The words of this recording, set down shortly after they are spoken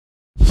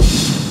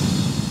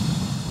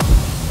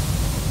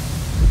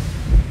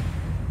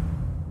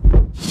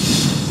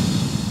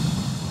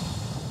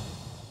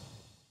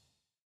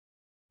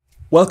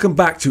Welcome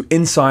back to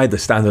Inside the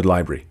Standard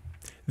Library.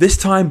 This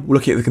time we're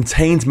looking at the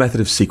contains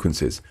method of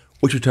sequences,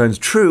 which returns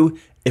true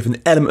if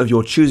an element of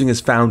your choosing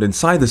is found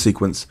inside the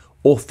sequence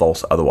or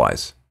false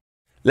otherwise.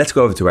 Let's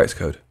go over to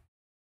Xcode.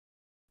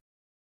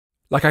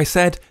 Like I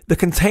said, the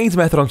contains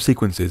method on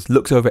sequences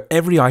looks over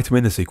every item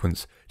in the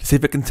sequence to see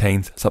if it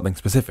contains something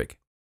specific.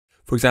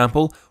 For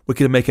example, we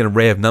could make an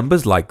array of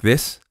numbers like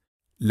this.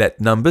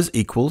 Let numbers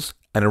equals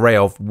an array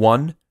of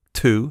 1,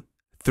 2,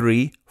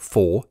 3,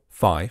 4,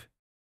 5.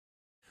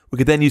 We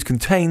could then use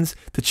contains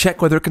to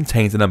check whether it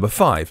contains the number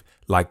 5,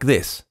 like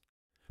this.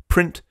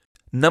 Print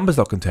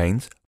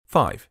numbers.contains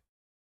 5.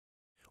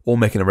 Or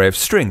make an array of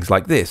strings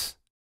like this.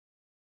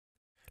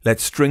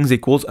 Let strings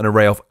equals an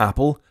array of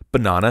apple,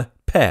 banana,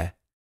 pear.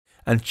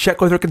 And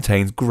check whether it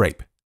contains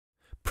grape.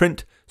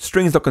 Print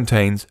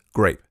strings.contains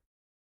grape.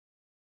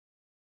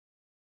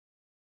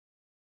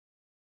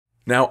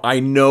 Now, I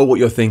know what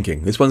you're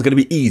thinking. This one's going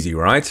to be easy,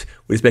 right?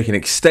 We just make an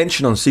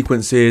extension on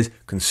sequences,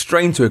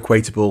 constrain to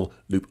equatable,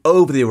 loop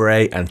over the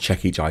array, and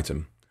check each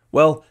item.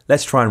 Well,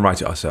 let's try and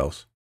write it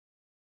ourselves.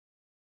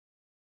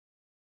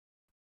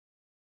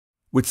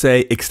 We'd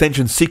say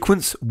extension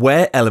sequence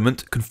where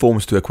element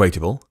conforms to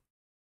equatable.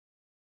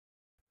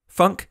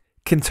 Func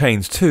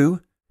contains 2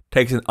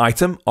 takes an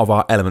item of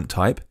our element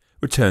type,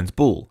 returns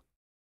bool.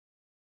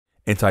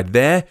 Inside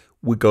there,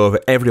 we go over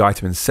every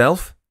item in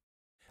self.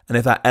 And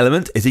if that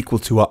element is equal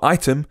to our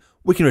item,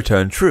 we can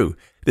return true.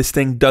 This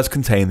thing does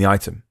contain the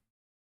item.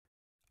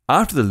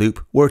 After the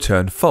loop, we'll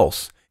return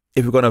false.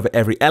 If we've gone over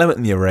every element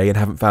in the array and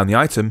haven't found the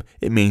item,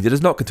 it means it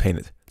does not contain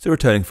it, so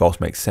returning false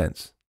makes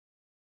sense.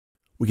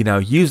 We can now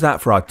use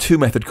that for our two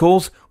method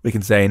calls. We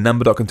can say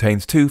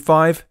number.contains 2,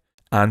 5,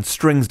 and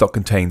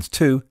strings.contains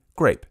 2,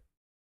 grape.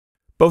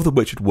 Both of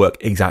which would work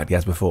exactly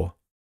as before.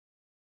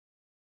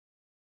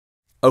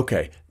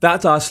 Okay,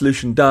 that's our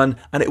solution done,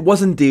 and it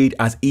was indeed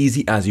as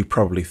easy as you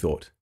probably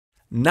thought.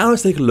 Now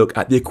let's take a look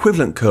at the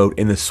equivalent code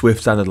in the Swift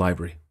standard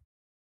library.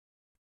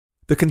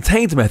 The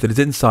contains method is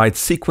inside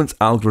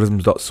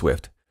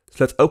sequence.algorithms.swift, so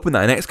let's open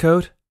that in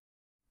Xcode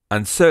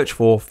and search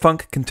for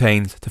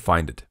func.contains to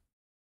find it.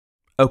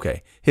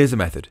 Okay, here's the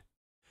method.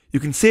 You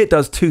can see it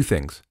does two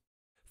things.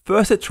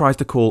 First, it tries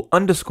to call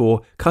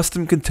underscore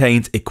custom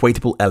contains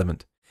equatable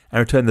element and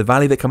return the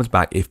value that comes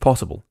back if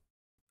possible.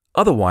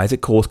 Otherwise,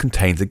 it calls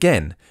contains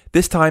again,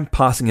 this time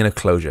passing in a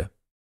closure.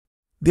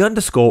 The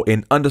underscore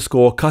in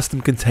underscore custom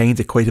contains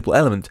equatable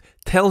element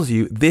tells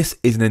you this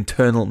is an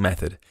internal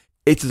method.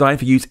 It's designed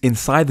for use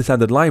inside the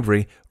standard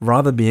library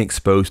rather than being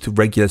exposed to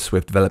regular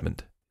Swift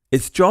development.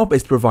 Its job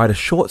is to provide a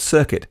short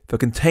circuit for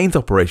contains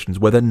operations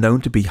where they're known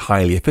to be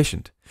highly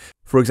efficient.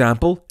 For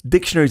example,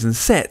 dictionaries and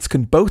sets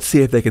can both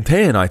see if they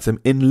contain an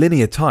item in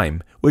linear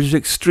time, which is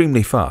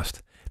extremely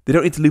fast. They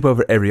don't need to loop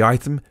over every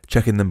item,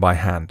 checking them by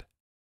hand.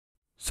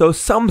 So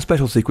some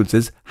special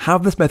sequences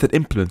have this method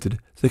implemented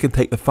so they can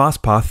take the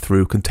fast path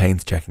through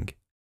contains checking.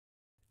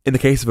 In the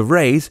case of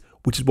arrays,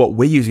 which is what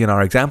we're using in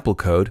our example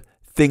code,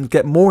 things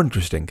get more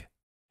interesting.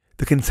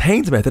 The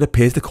contains method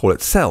appears to call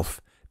itself,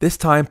 this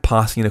time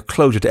passing in a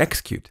closure to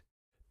execute.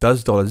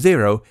 Does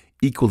 $0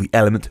 equal the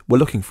element we're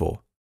looking for?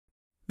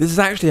 This is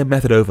actually a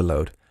method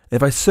overload, and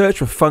if I search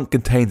for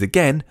func.contains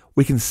again,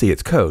 we can see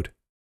its code.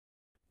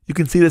 You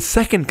can see the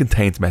second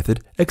contains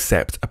method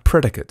accepts a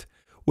predicate,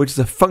 which is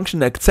a function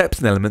that accepts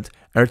an element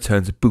and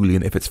returns a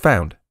boolean if it's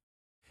found.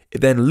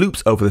 It then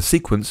loops over the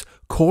sequence,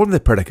 calling the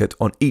predicate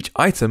on each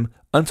item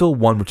until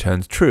one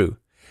returns true,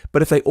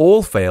 but if they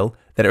all fail,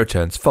 then it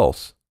returns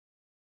false.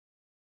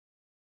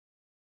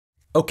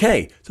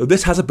 Okay, so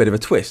this has a bit of a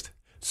twist.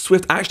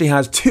 Swift actually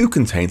has two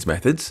contains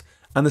methods,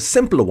 and the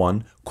simpler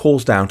one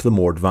calls down to the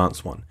more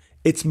advanced one.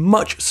 It's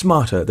much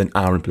smarter than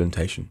our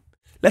implementation.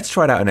 Let's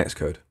try it out in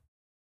Xcode.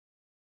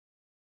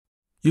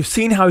 You've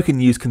seen how we can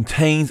use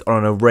contains on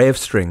an array of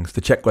strings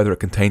to check whether it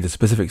contains a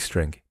specific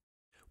string.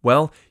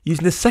 Well,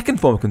 using the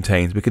second form of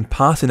contains, we can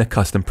pass in a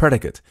custom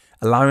predicate,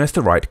 allowing us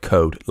to write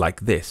code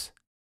like this.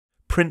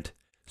 Print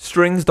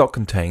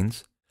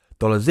strings.contains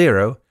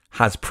 $0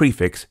 has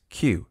prefix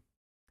q.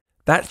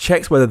 That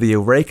checks whether the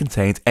array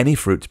contains any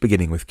fruits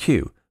beginning with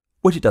q,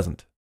 which it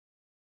doesn't.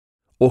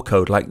 Or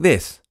code like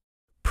this.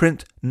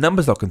 Print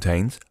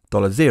numbers.contains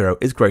 $0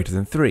 is greater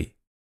than 3.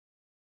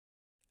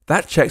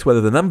 That checks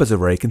whether the numbers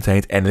array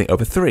contains anything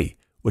over 3,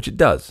 which it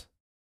does.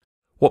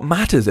 What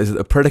matters is that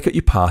the predicate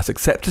you pass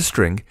accepts a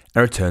string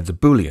and returns a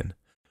boolean,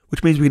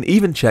 which means we can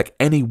even check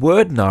any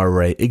word in our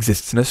array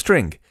exists in a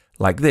string,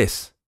 like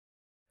this.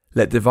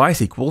 Let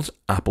device equals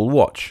Apple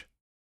Watch.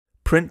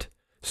 Print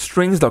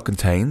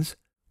strings.contains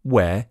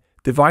where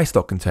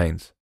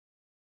device.contains.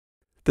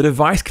 The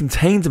device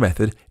contains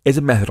method is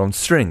a method on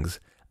strings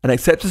and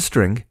accepts a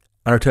string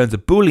and returns a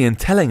boolean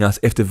telling us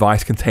if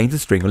device contains the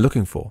string we're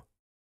looking for.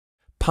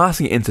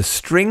 Passing it into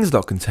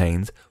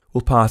strings.contains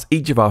will pass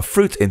each of our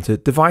fruits into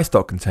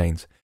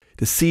device.contains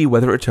to see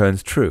whether it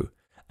returns true,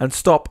 and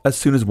stop as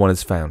soon as one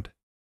is found.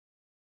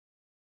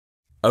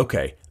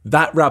 Okay,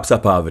 that wraps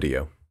up our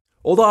video.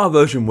 Although our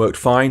version worked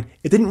fine,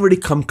 it didn't really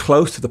come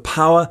close to the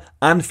power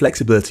and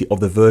flexibility of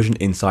the version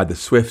inside the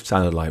Swift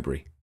standard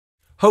library.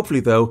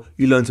 Hopefully though,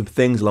 you learned some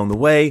things along the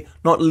way,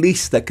 not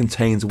least that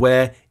contains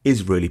where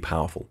is really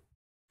powerful.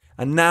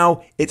 And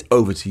now it's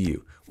over to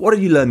you. What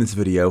did you learn in this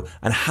video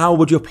and how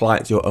would you apply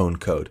it to your own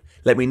code?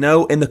 Let me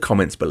know in the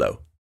comments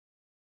below.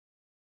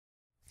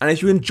 And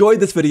if you enjoyed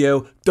this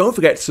video, don't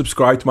forget to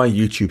subscribe to my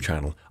YouTube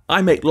channel.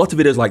 I make lots of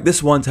videos like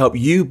this one to help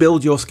you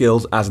build your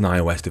skills as an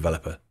iOS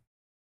developer.